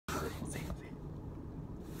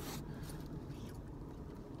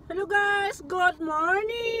Hello guys, good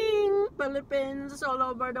morning Philippines all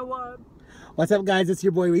over the world. What's up guys, it's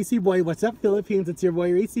your boy Racy Boy. What's up Philippines, it's your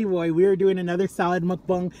boy Racy Boy. We are doing another salad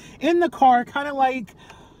mukbang in the car, kind of like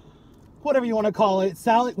whatever you want to call it.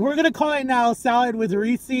 Salad, we're gonna call it now Salad with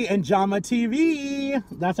Racy and Jama TV.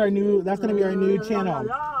 That's gonna be our new channel.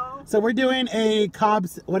 So we're doing a Cobb,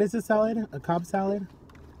 what is this salad? A Cobb salad?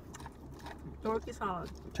 Turkey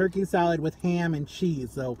salad. Turkey salad with ham and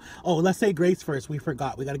cheese. So, oh, let's say grace first. We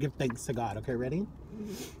forgot. We got to give thanks to God. Okay, ready?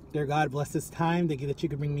 Dear God, bless this time. Thank you that you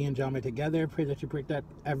could bring me and Jama together. Pray that you protect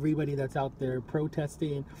everybody that's out there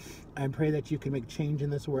protesting. And pray that you can make change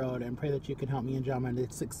in this world. And pray that you can help me and Jama to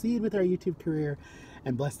succeed with our YouTube career.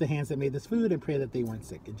 And bless the hands that made this food. And pray that they weren't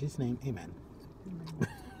sick. In Jesus' name, amen.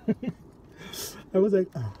 I was like,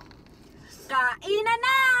 oh. Kainan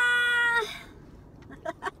na!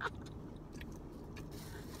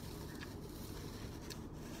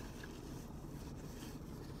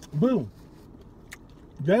 Boom.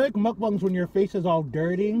 Do you like mukbangs when your face is all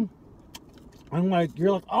dirty? I'm like,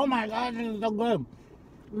 you're like, oh my God, this is so good.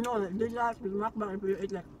 No, they like mukbang if you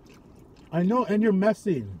eat like. I know, and you're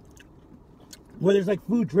messy. Where there's like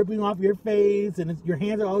food dripping off your face and your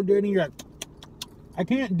hands are all dirty. You're like, I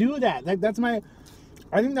can't do that. Like I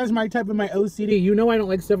think that's my type of my OCD. You know I don't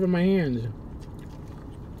like stuff in my hands.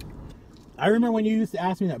 I remember when you used to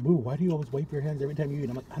ask me that, Boo, why do you always wipe your hands every time you eat?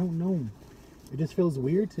 I'm like, I don't know. It just feels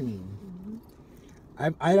weird to me.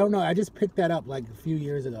 I don't know. I just picked that up like a few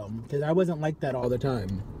years ago because I wasn't like that all the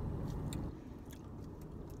time.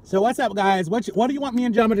 So what's up, guys? What do you want me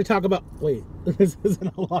and Jama to talk about? Wait, this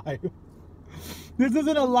isn't a live. This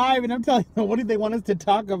isn't a live, and I'm telling you, what do they want us to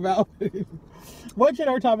talk about? What should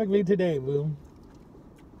our topic be today, Boo?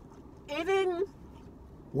 Eating.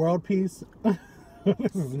 World peace.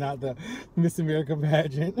 This is not the Miss America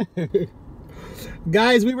pageant.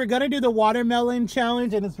 Guys, we were gonna do the watermelon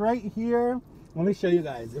challenge, and it's right here. Let me show you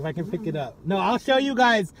guys if I can pick it up. No, I'll show you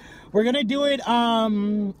guys. We're gonna do it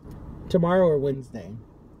tomorrow or Wednesday.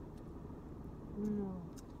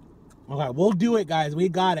 Okay, we'll do it, guys. We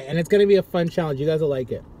got it, and it's gonna be a fun challenge. You guys will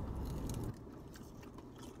like it.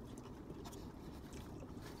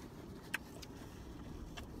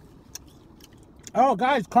 Oh,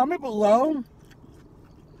 guys, comment below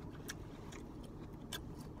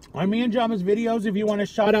on me and Jama's videos if you want a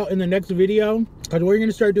shout out in the next video, because we're going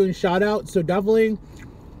to start doing shout outs. So definitely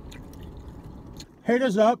hit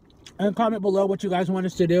us up and comment below what you guys want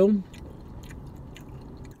us to do,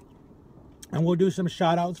 and we'll do some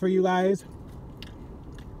shout outs for you guys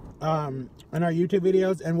in our YouTube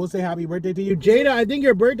videos, and we'll say happy birthday to you. Jada, I think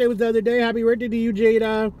your birthday was the other day. Happy birthday to you,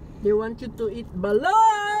 Jada. They want you to eat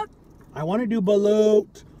balut. I want to do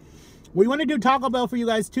balut. We want to do Taco Bell for you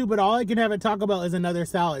guys too, but all I can have at Taco Bell is another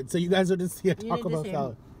salad. So you guys will just see a Taco Bell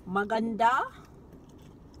salad. Maganda.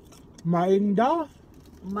 Maganda.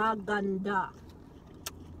 Maganda.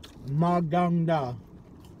 Maganda.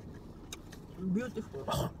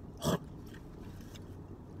 Beautiful.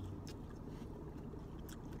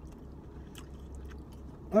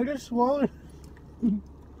 I just swallowed.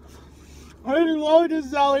 I just swallowed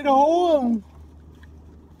this salad whole.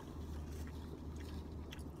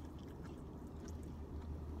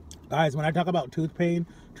 Guys, when I talk about tooth pain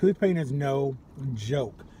is no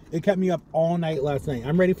joke. It kept me up all night last night.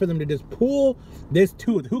 I'm ready for them to just pull this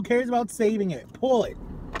tooth. Who cares about saving it? Pull it.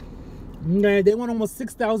 Okay, they want almost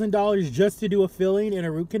 $6,000 just to do a filling and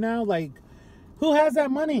a root canal. Like, who has that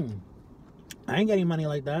money? I ain't getting money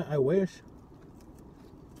like that. I wish.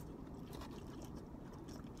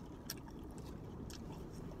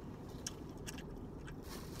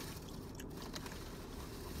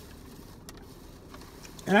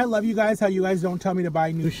 And I love you guys, how you guys don't tell me to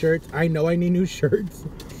buy new shirts. I know I need new shirts.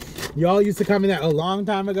 Y'all used to comment that a long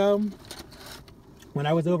time ago when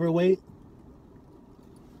I was overweight.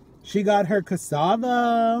 She got her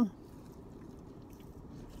cassava.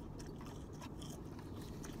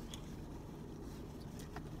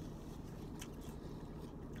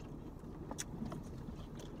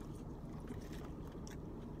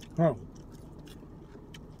 Oh.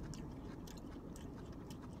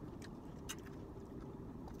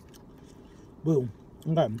 Boom.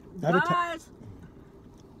 Okay. Guys,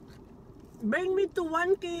 bring me to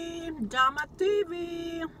 1K Jama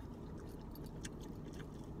TV.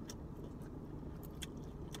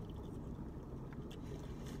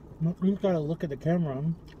 You gotta look at the camera.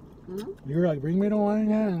 You're like, bring me to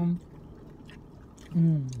 1K.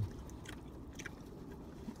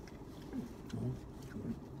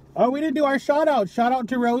 Oh, we didn't do our shout out. Shout out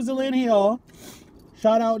to Rosalind Hill.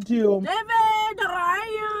 Shout out to David, how are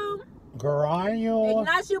you? Garayo.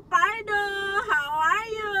 Ignacio Pardo, how are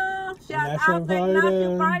you? Shout National out to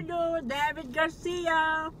Ignacio Florida. Pardo, David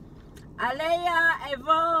Garcia, Alea,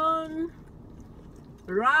 Evon,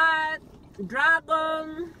 Rat,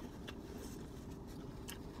 Dragon,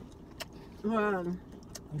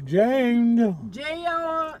 James,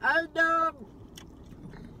 J.O., Aldo,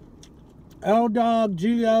 L-Dog,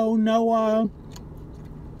 Gio, Noah,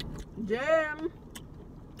 Jim.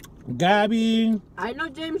 Gabby. I know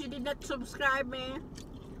James, you did not subscribe me.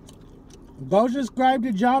 Go subscribe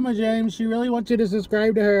to Jama, James. She really wants you to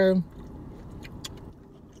subscribe to her.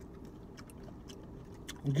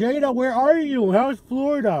 Jada, where are you? How's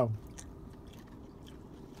Florida?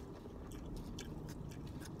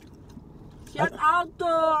 Shout out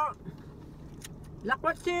to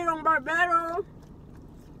Lakwat Sirong Barbero.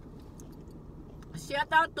 Shout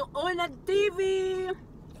out to Unad TV.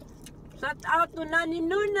 Shout out to Nani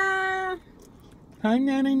Nuna. Hi,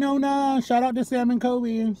 Nanny Nona. Shout out to Sam and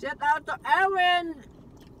Kobe. Shout out to Erwin.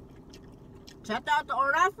 Shout out to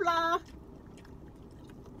Orafla.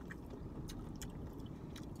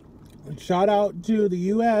 Shout out to the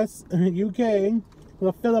US, UK,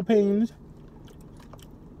 the Philippines.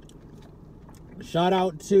 Shout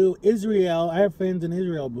out to Israel. I have friends in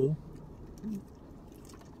Israel, boo.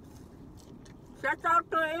 Shout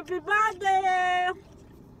out to everybody.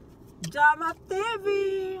 Jama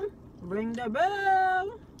TV. Ring the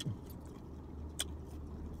bell.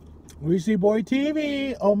 Reese Boy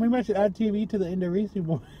TV. Oh, maybe I should add TV to the end of Reese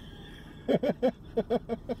Boy.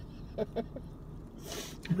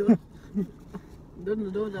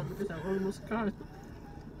 Don't do that because I almost can't.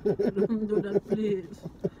 Don't do that, please.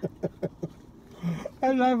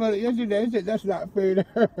 I love it. Yesterday I said that's not fair to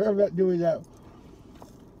her. I'm not doing that.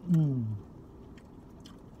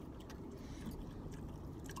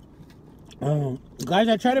 Guys,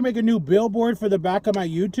 I tried to make a new billboard for the back of my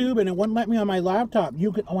YouTube and it wouldn't let me on my laptop.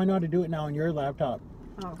 You can, oh, I know how to do it now on your laptop.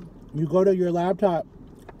 Oh. You go to your laptop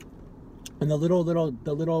and the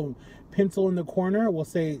little pencil in the corner will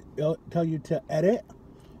say, it'll tell you to edit,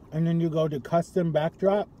 and then you go to custom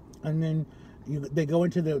backdrop, and then they go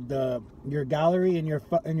into your gallery in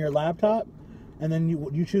your laptop, and then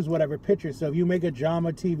you choose whatever picture. So if you make a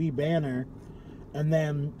Jama TV banner, and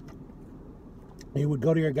then you would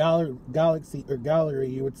go to your gallery,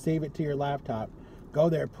 you would save it to your laptop, go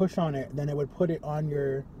there, push on it, then it would put it on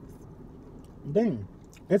your thing.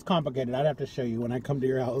 It's complicated. I'd have to show you when I come to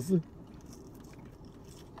your house.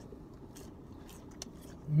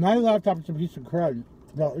 My laptop's a piece of crud.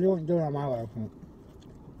 No, you wouldn't do it on my laptop.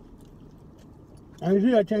 And you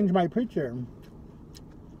see, I changed my picture.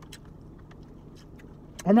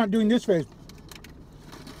 I'm not doing this face.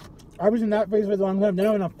 I was in that face for a long time. Then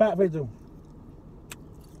I'm in a fat face.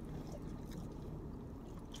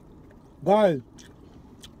 Guys.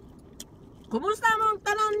 Kumusta mong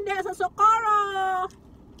tanan de sa Socorro?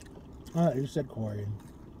 You said Corey.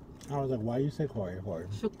 I was like, why you say Corey?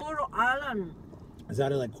 Socorro Island. Is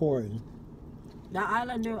that like Corey? The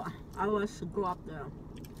island there, I was grew up there.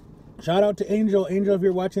 Shout out to Angel. Angel, if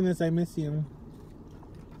you're watching this, I miss you.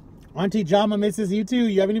 Auntie Jama misses you too.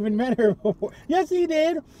 You haven't even met her before. Yes, he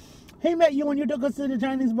did. He met you when you took us to the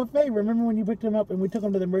Chinese buffet. Remember when you picked him up and we took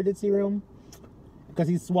him to the emergency room? Because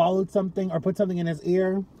he swallowed something or put something in his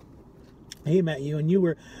ear. He met you and you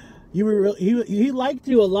were really, he liked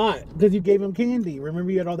you a lot because you gave him candy.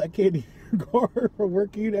 Remember you had all that candy in your car for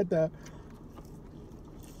working at the...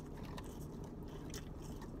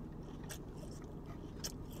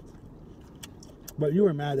 But you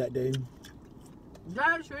were mad that day.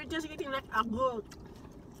 Guys, we're just eating like a goat.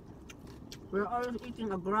 We're always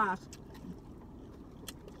eating a grass.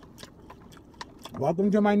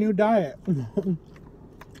 Welcome to my new diet.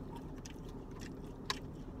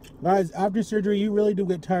 Guys, after surgery, you really do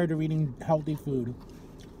get tired of eating healthy food.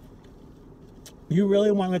 You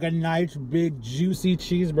really want like a nice, big, juicy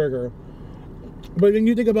cheeseburger. But then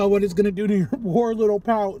you think about what it's going to do to your poor little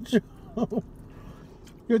pouch.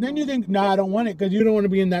 And then you think, nah, I don't want it because you don't want to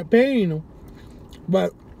be in that pain.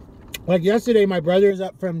 But like yesterday, my brother's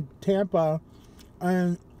up from Tampa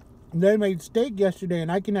and they made steak yesterday, and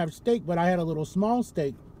I can have steak, but I had a little small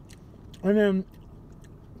steak. And then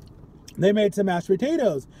they made some mashed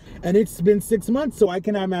potatoes, and it's been 6 months, so I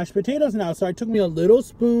can have mashed potatoes now. So I took me a little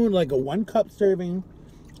spoon, like a 1 cup serving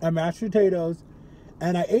of mashed potatoes,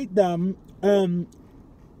 and I ate them.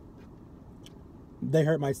 They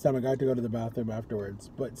hurt my stomach. I had to go to the bathroom afterwards,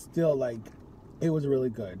 but still, like, it was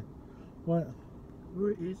really good. What?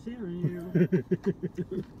 We're eating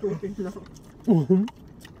you. Talking now.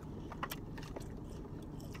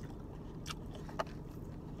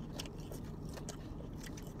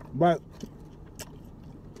 But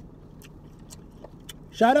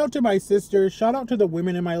shout out to my sisters. Shout out to the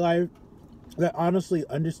women in my life. that honestly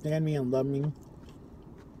understand me and love me.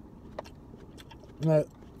 Like,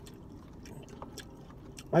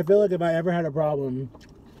 I feel like if I ever had a problem,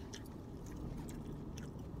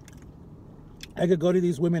 I could go to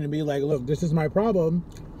these women and be like, look, this is my problem.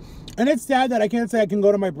 And it's sad that I can't say I can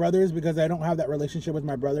go to my brothers because I don't have that relationship with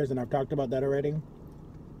my brothers, and I've talked about that already.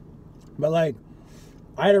 But like,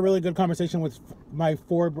 I had a really good conversation with my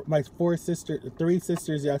three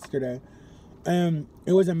sisters yesterday. And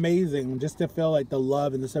it was amazing just to feel like the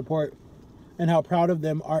love and the support and how proud of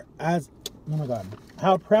them are oh my God,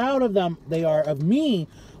 how proud of them they are of me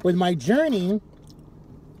with my journey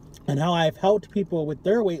and how I've helped people with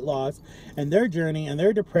their weight loss and their journey and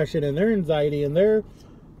their depression and their anxiety and their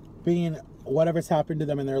being whatever's happened to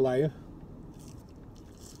them in their life.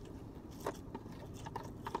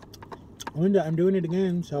 Linda, I'm doing it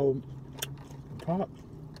again, so talk.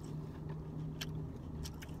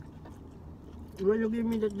 Will you give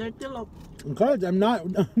me the dirty look? Because I'm not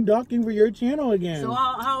talking for your channel again. So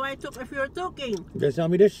how I talk if you're talking? Just tell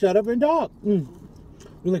me to shut up and talk. You're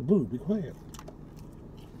like, boo, be quiet.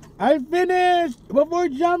 I finished before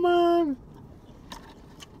Jama.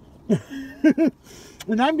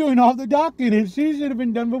 And I'm doing all the talking, and she should have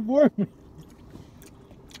been done before me.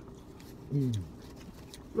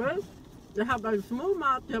 Well, you have a small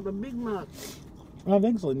mouth, you have a big mouth. Oh,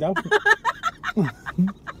 thanks, Linda.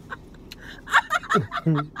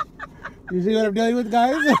 You see what I'm dealing with,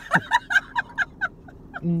 guys?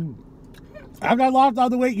 I've not lost all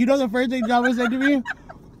the weight. You know the first thing Jama said to me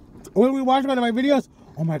when we watched one of my videos?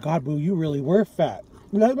 Oh my God, boo, you really were fat.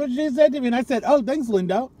 That's what she said to me, and I said, oh, thanks,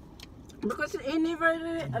 Linda. Because he never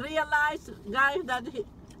realized, guys, that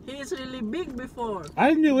he is really big before.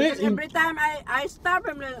 I knew it. Because every time I stop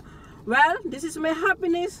him, like, well, this is my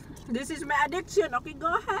happiness. This is my addiction. Okay,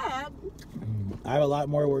 go ahead. I have a lot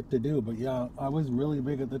more work to do, but yeah, I was really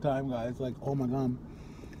big at the time, guys. Like, oh my God.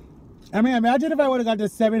 I mean, imagine if I would have got to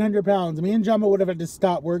 700 pounds. Me and Jama would have had to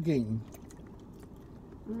stop working.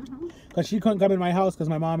 Because she couldn't come in my house because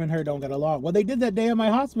my mom and her don't get along. Well, they did that day of my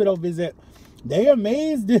hospital visit. They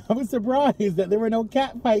amazed. I was surprised that there were no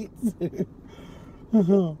cat fights.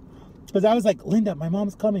 Because I was like, Linda, my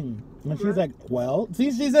mom's coming. And she's like, well.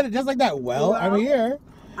 See, she said it just like that. Well, I'm here.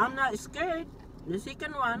 I'm not scared. The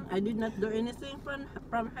second one, I did not do anything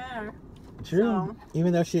from her. True. So,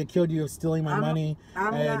 even though she accused you of stealing my money.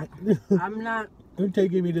 I'm not. You're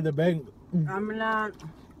taking me to the bank. I'm not.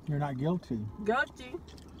 You're not guilty. Guilty.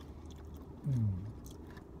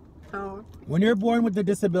 So, when you're born with a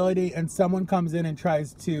disability and someone comes in and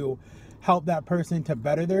tries to help that person to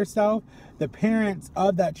better themselves, the parents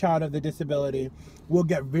of that child of the disability will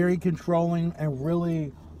get very controlling and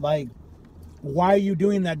really like, why are you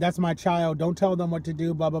doing that? That's my child. Don't tell them what to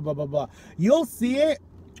do, blah, blah, blah, blah, blah. You'll see it.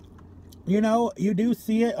 You know, you do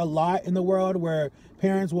see it a lot in the world where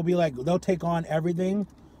parents will be like, they'll take on everything.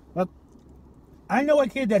 Look, I know a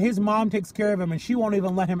kid that his mom takes care of him and she won't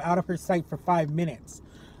even let him out of her sight for 5 minutes.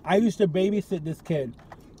 I used to babysit this kid.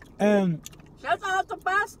 And shout out to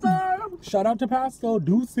Pastor. Shout out to Pastor.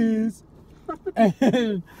 Deuces.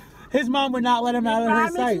 And his mom would not let him out of her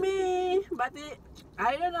sight. Promise me, but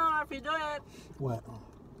I don't know if you do it. What?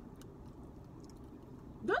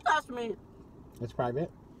 Don't ask me. It's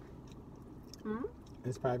private.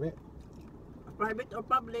 It's private. Private or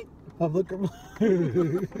public? Public.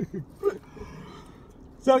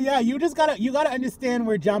 So yeah, you gotta understand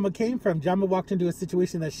where Jama came from. Jama walked into a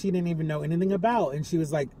situation that she didn't even know anything about, and she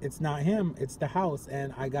was like, "It's not him, it's the house,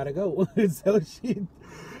 and I gotta go." So she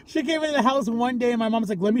came into the house one day, and my mom's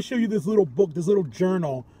like, "Let me show you this little book, this little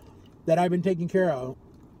journal that I've been taking care of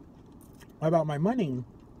about my money."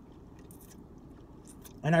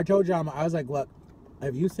 And I told Jama, I was like, "Look,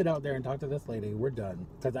 if you sit out there and talk to this lady, we're done."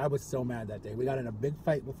 Because I was so mad that day. We got in a big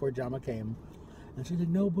fight before Jama came. And she's like,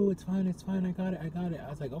 "No, boo, it's fine, I got it. I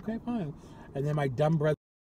was like, okay, fine. And then my dumb brother